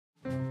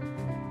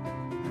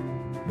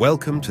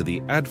Welcome to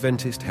the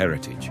Adventist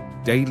Heritage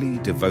Daily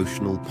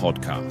Devotional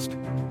Podcast.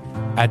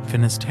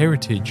 Adventist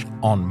Heritage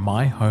on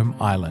My Home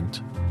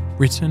Island.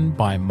 Written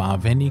by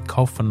Marveni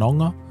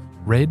Kolfanonga,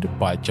 read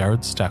by Jared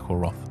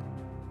Stackelroth.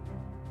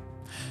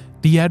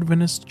 The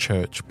Adventist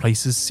Church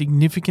places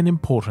significant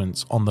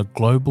importance on the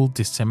global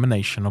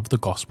dissemination of the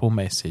gospel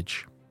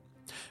message.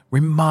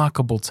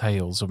 Remarkable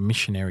tales of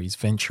missionaries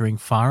venturing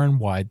far and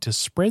wide to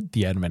spread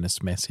the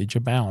Adventist message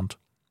abound.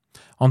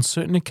 On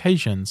certain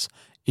occasions,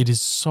 it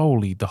is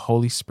solely the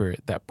Holy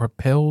Spirit that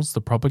propels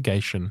the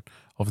propagation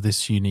of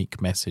this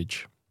unique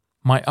message.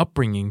 My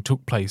upbringing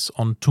took place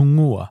on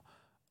Tungua,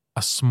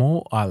 a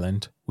small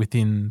island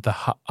within the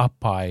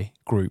Ha'apai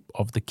group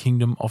of the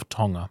Kingdom of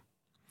Tonga.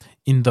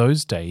 In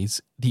those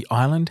days, the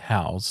island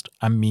housed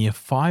a mere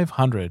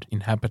 500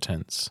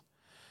 inhabitants.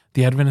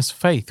 The Adventist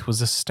faith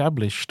was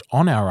established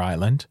on our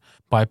island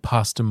by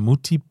Pastor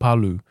Muti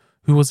Palu,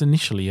 who was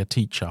initially a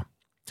teacher.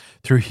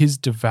 Through his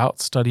devout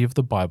study of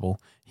the Bible,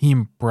 he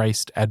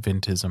embraced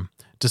Adventism,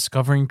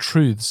 discovering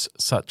truths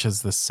such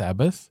as the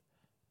Sabbath,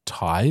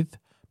 tithe,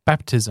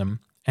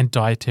 baptism, and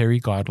dietary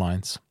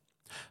guidelines.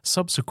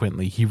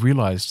 Subsequently, he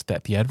realized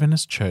that the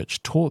Adventist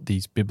Church taught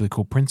these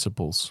biblical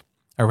principles.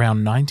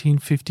 Around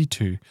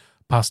 1952,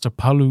 Pastor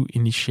Palu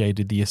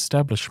initiated the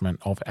establishment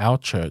of our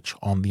church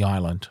on the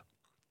island.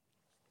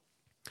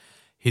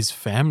 His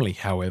family,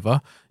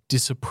 however,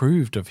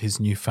 disapproved of his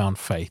newfound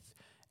faith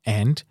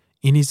and,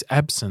 in his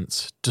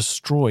absence,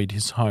 destroyed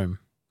his home.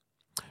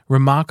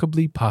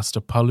 Remarkably,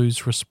 Pastor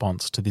Palu's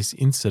response to this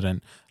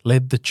incident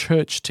led the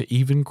church to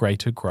even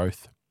greater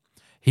growth.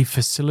 He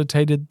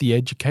facilitated the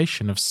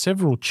education of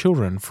several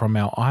children from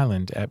our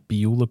island at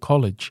Beulah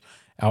College,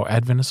 our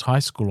Adventist high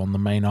school on the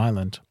main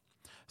island.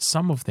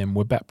 Some of them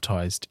were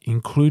baptized,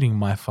 including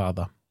my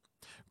father.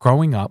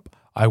 Growing up,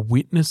 I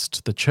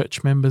witnessed the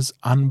church members'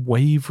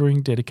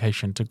 unwavering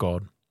dedication to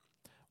God.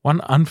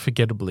 One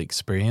unforgettable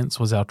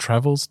experience was our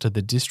travels to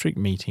the district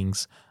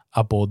meetings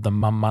aboard the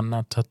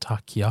Mamanata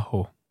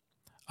Takiaho,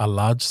 a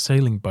large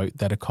sailing boat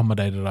that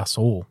accommodated us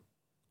all.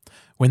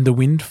 When the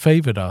wind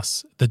favoured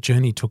us, the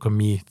journey took a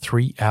mere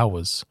 3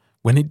 hours.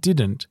 When it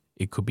didn't,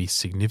 it could be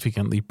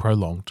significantly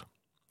prolonged.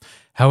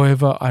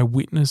 However, I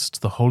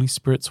witnessed the Holy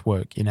Spirit's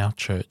work in our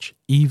church,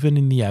 even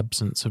in the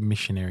absence of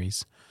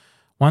missionaries.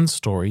 One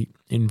story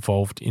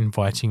involved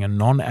inviting a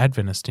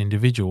non-Adventist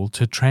individual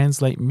to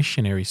translate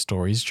missionary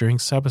stories during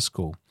Sabbath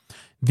school.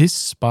 This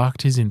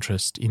sparked his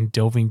interest in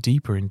delving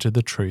deeper into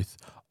the truth,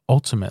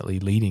 ultimately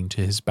leading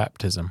to his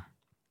baptism.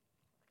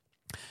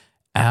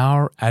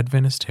 Our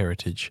Adventist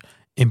heritage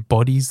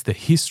embodies the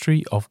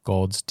history of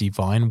God's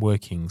divine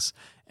workings,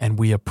 and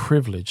we are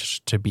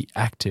privileged to be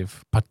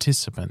active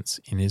participants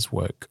in His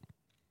work.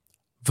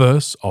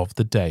 Verse of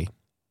the day.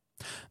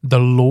 The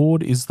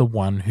Lord is the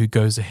one who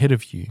goes ahead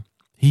of you.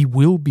 He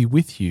will be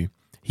with you.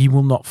 He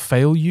will not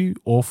fail you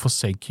or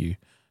forsake you.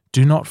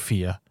 Do not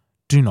fear.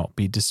 Do not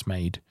be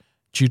dismayed.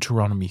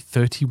 Deuteronomy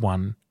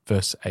 31,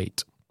 verse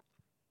 8.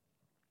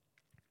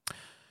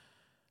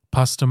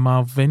 Pastor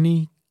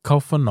Marveni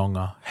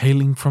Kolfanonga,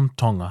 hailing from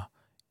Tonga,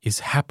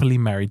 is happily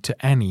married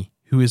to Annie,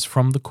 who is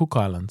from the Cook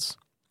Islands.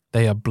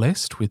 They are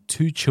blessed with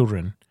 2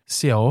 children,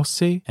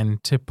 Siaose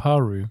and Te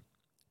Paru,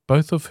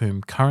 both of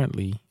whom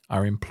currently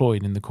are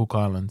employed in the Cook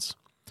Islands.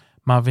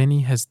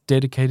 Marveni has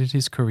dedicated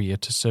his career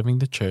to serving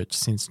the church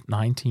since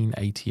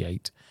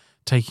 1988,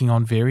 taking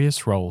on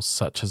various roles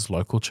such as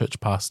local church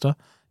pastor,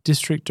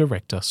 district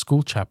director,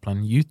 school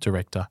chaplain, youth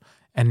director,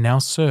 and now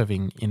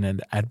serving in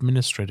an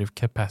administrative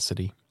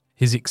capacity.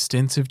 His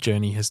extensive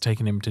journey has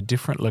taken him to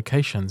different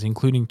locations,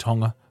 including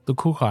Tonga, the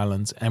Cook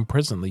Islands, and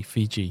presently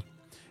Fiji.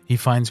 He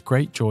finds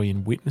great joy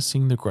in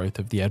witnessing the growth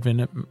of the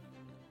Adventist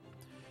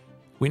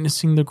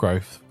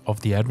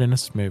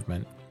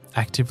movement,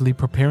 actively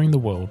preparing the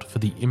world for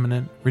the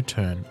imminent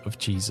return of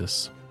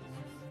Jesus.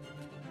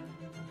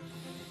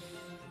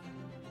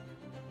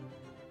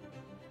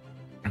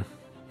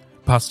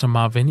 Pastor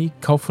Marveni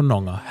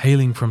Kolfanonga,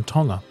 hailing from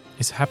Tonga,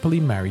 is happily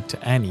married to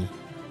Annie,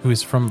 who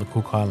is from the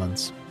Cook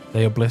Islands.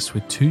 They are blessed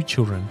with 2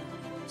 children,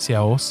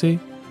 Siaose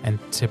and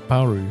Te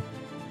Paru,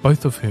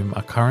 both of whom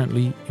are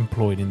currently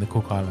employed in the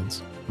Cook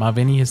Islands.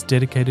 Marveni has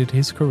dedicated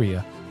his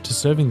career to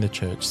serving the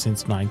church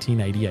since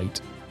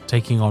 1988,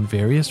 taking on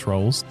various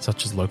roles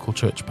such as local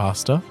church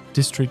pastor,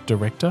 district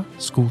director,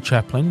 school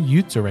chaplain,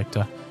 youth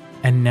director,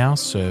 and now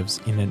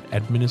serves in an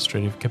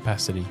administrative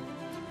capacity.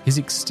 His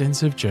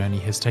extensive journey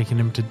has taken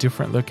him to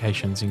different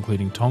locations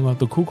including Tonga,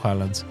 the Cook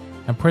Islands,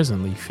 and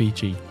presently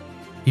Fiji.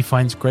 He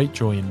finds great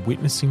joy in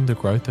witnessing the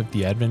growth of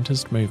the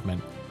Adventist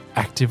movement,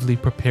 actively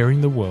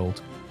preparing the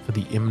world for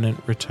the imminent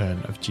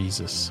return of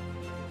Jesus.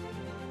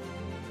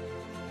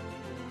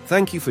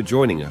 Thank you for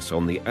joining us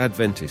on the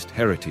Adventist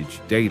Heritage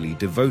Daily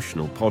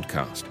Devotional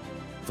Podcast.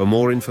 For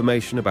more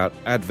information about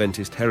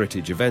Adventist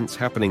Heritage events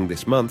happening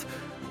this month,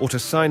 or to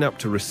sign up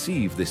to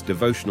receive this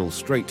devotional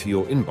straight to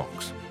your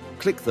inbox,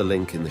 click the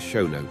link in the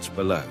show notes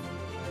below.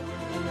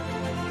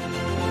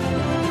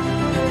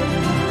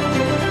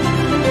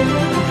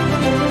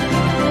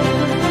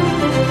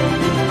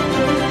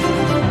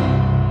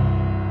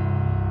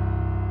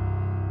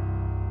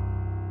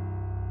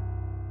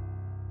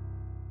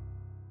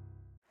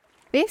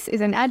 This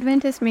is an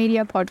Adventist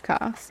Media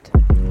podcast.